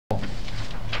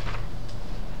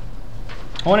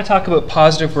I want to talk about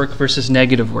positive work versus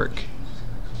negative work.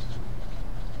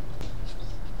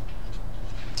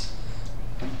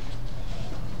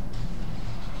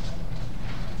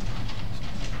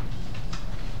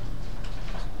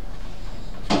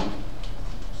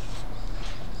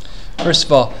 First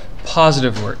of all,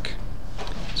 positive work.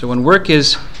 So when work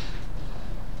is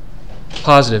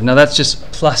positive, now that's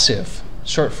just plusive,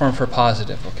 short form for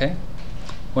positive, okay?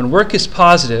 When work is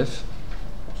positive,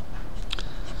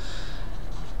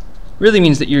 really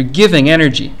means that you're giving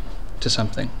energy to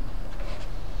something.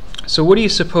 So what do you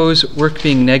suppose work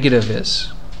being negative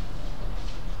is?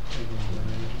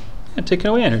 Yeah, taking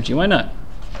away energy, why not?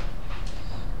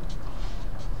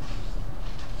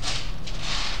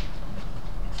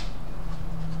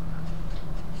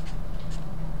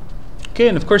 Okay,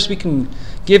 and of course we can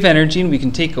give energy and we can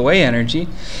take away energy.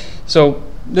 So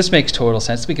this makes total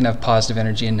sense. We can have positive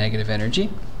energy and negative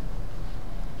energy.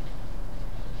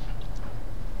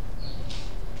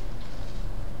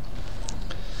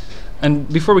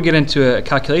 And before we get into a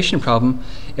calculation problem,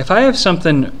 if I have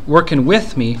something working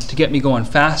with me to get me going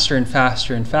faster and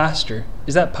faster and faster,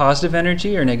 is that positive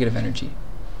energy or negative energy?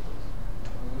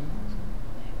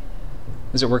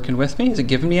 Is it working with me? Is it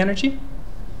giving me energy?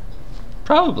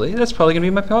 Probably. That's probably going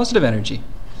to be my positive energy.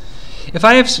 If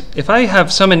I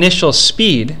have some initial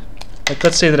speed, like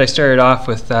let's say that I started off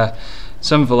with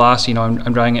some velocity,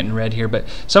 I'm drawing it in red here, but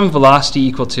some velocity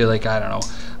equal to, like, I don't know,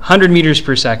 100 meters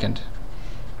per second.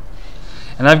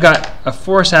 And I've got a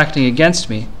force acting against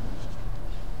me.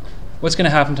 What's going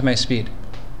to happen to my speed?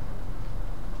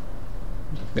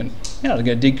 It's going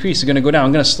to decrease. It's going to go down.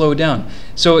 I'm going to slow down.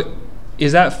 So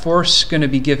is that force going to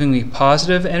be giving me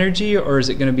positive energy, or is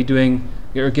it going to be giving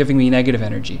me negative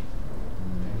energy?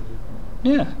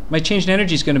 Yeah, my change in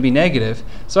energy is going to be negative.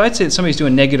 So I'd say that somebody's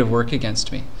doing negative work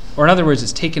against me. Or in other words,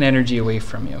 it's taking energy away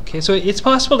from me. Okay, so it's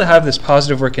possible to have this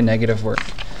positive work and negative work.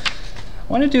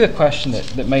 I want to do a question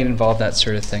that might involve that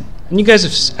sort of thing. And you guys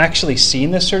have actually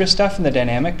seen this sort of stuff in the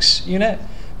dynamics unit,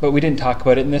 but we didn't talk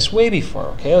about it in this way before.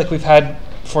 Okay, like we've had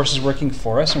forces working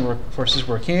for us and forces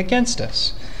working against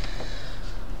us.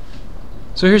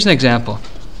 So here's an example.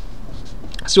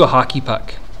 Let's do a hockey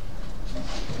puck.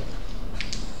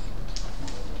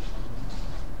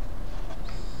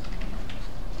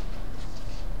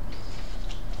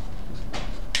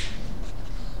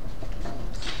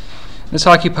 This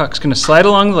hockey puck's going to slide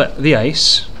along the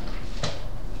ice.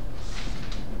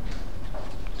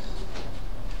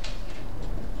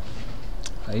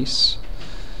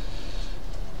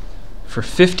 For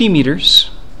 50 meters.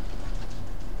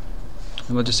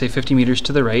 And we'll just say 50 meters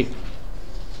to the right.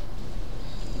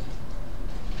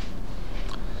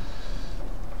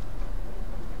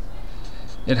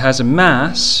 It has a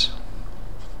mass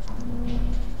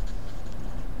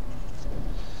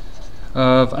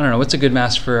of, I don't know, what's a good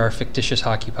mass for our fictitious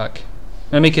hockey puck?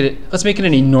 Let's make it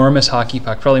an enormous hockey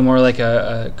puck, probably more like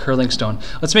a curling stone.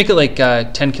 Let's make it like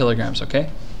 10 kilograms, okay?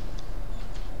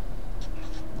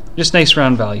 Just nice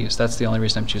round values. That's the only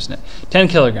reason I'm choosing it. 10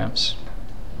 kilograms.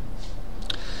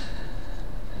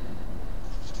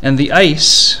 And the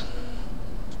ice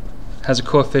has a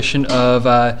coefficient of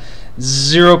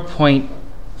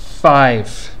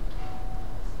 0.5.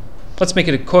 Let's make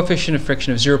it a coefficient of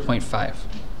friction of 0.5.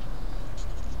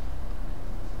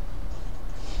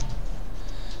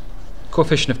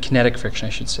 Coefficient of kinetic friction, I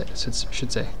should say.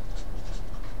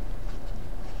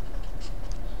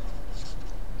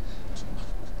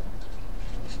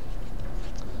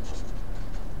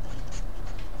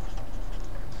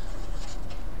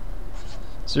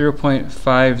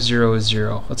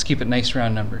 0.500. Let's keep it nice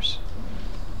round numbers.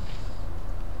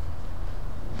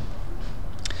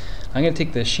 I'm going to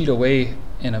take the sheet away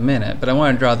in a minute, but I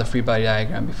want to draw the free body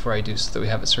diagram before I do, so that we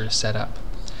have it sort of set up.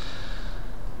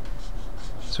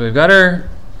 So we've got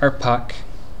our puck,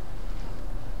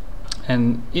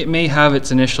 and it may have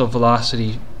its initial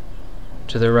velocity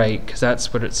to the right, because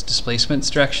that's what its displacement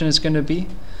direction is going to be.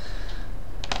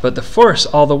 But the force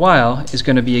all the while is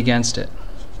going to be against it,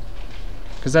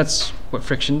 because that's what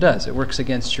friction does. It works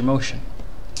against your motion.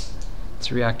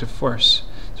 It's a reactive force.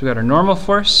 So we've got our normal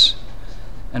force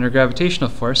and our gravitational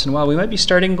force, and while we might be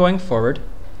starting going forward,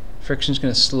 friction is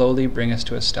going to slowly bring us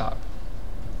to a stop.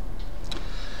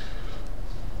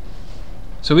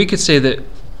 So we could say that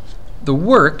the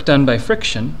work done by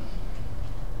friction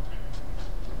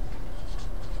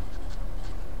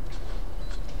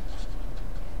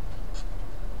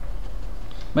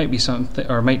might be something,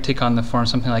 or might take on the form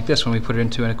something like this when we put it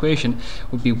into an equation,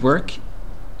 would be work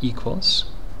equals,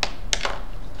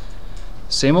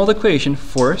 same old equation,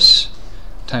 force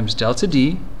times delta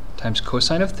D times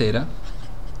cosine of theta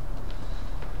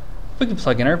We can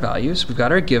plug in our values. We've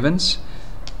got our givens.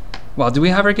 Well, do we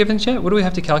have our givens yet? What do we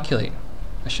have to calculate?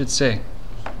 I should say.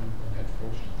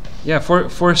 Yeah,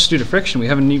 force due to friction. We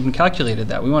haven't even calculated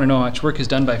that. We want to know how much work is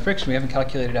done by friction. We haven't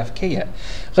calculated Fk yet.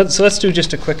 So let's do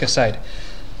just a quick aside.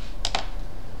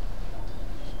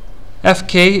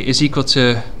 Fk is equal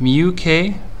to mu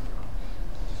k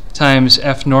times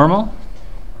F normal.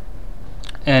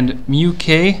 And mu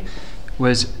k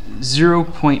was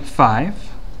 0.5.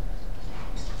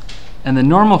 And the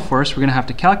normal force we're going to have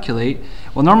to calculate.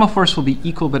 Well, normal force will be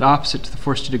equal but opposite to the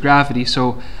force due to gravity.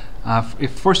 So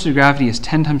if force due to gravity is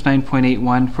 10 times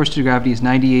 9.81, force due to gravity is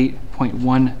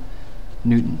 98.1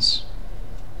 newtons.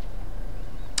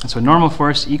 And so normal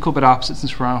force, equal but opposite,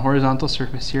 since we're on a horizontal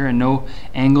surface here and no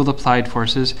angled applied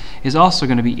forces, is also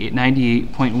going to be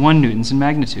 98.1 newtons in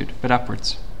magnitude, but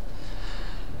upwards.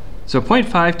 So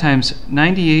 0.5 times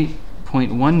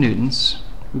 98.1 newtons,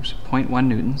 oops, 0.1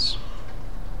 newtons,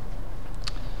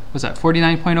 was that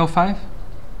 49.05? I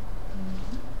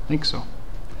think so.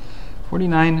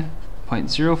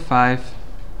 49.05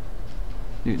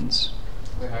 newtons.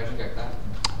 Wait, how did you get that?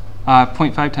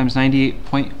 0.5 times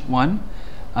 98.1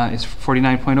 is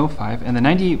 49.05, and the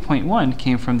 98.1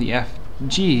 came from the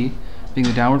Fg being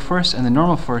the downward force and the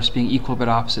normal force being equal but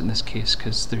opposite in this case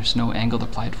because there's no angled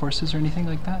applied forces or anything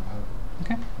like that.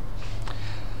 Okay.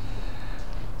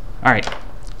 All right.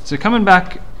 So coming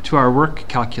back to our work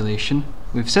calculation,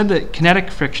 we've said that kinetic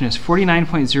friction is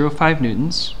 49.05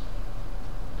 newtons.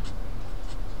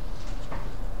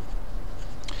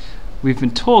 We've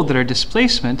been told that our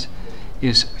displacement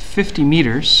is 50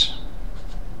 meters.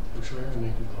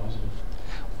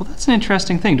 Well, that's an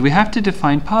interesting thing. Do we have to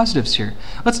define positives here?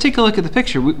 Let's take a look at the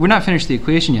picture. We're not finished the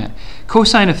equation yet.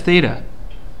 Cosine of theta.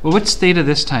 Well, what's theta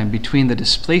this time between the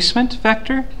displacement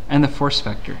vector and the force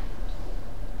vector?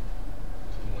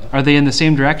 Are they in the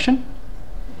same direction?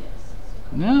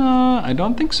 No, I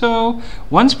don't think so.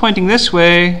 One's pointing this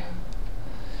way,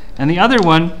 and the other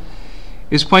one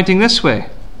is pointing this way.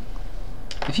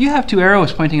 If you have two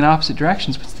arrows pointing in opposite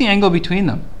directions, what's the angle between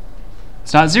them?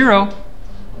 It's not 0.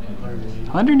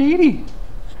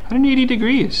 180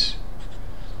 degrees.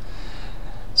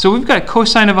 So we've got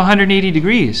cosine of 180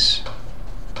 degrees.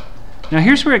 Now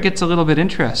here's where it gets a little bit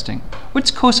interesting.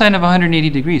 What's cosine of 180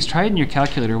 degrees? Try it in your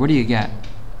calculator. What do you get?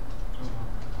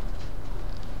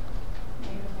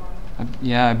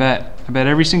 Yeah, I bet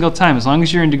every single time, as long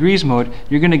as you're in degrees mode,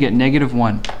 you're going to get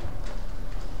 -1.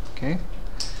 Okay?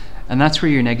 And that's where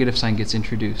your negative sign gets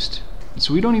introduced.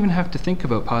 So we don't even have to think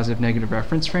about positive negative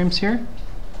reference frames here,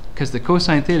 because the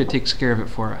cosine theta takes care of it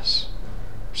for us,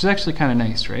 which is actually kind of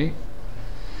nice, right?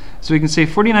 So we can say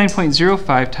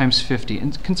 49.05 times 50.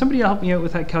 And can somebody help me out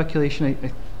with that calculation?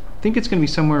 I think it's going to be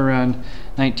somewhere around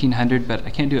 1900, but I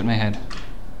can't do it in my head.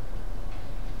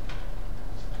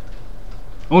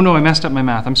 Oh no, I messed up my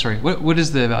math. I'm sorry. What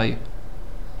is the value?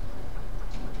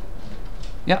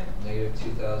 Yeah. Negative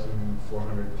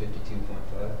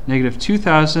 2,452.5. Negative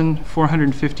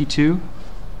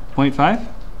 2,452.5?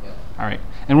 Yeah. All right.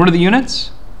 And what are the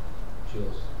units?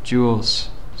 Joules. Joules.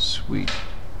 Sweet.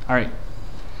 All right.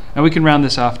 Now we can round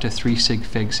this off to 3 sig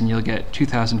figs, and you'll get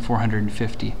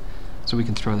 2,450. So we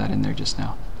can throw that in there just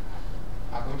now.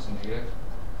 How come it's a negative?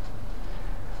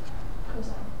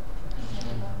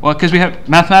 Well, because we have,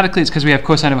 mathematically, it's because we have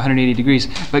cosine of 180 degrees.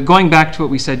 But going back to what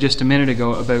we said just a minute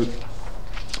ago about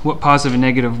what positive and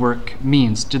negative work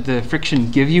means, did the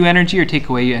friction give you energy or take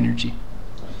away energy?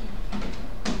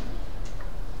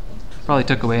 Probably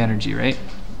took away energy, right?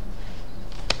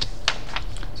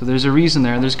 So there's a reason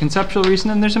there. There's a conceptual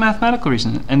reason and there's a mathematical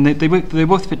reason. And they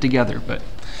both fit together. But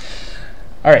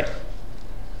all right.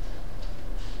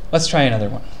 Let's try another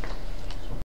one.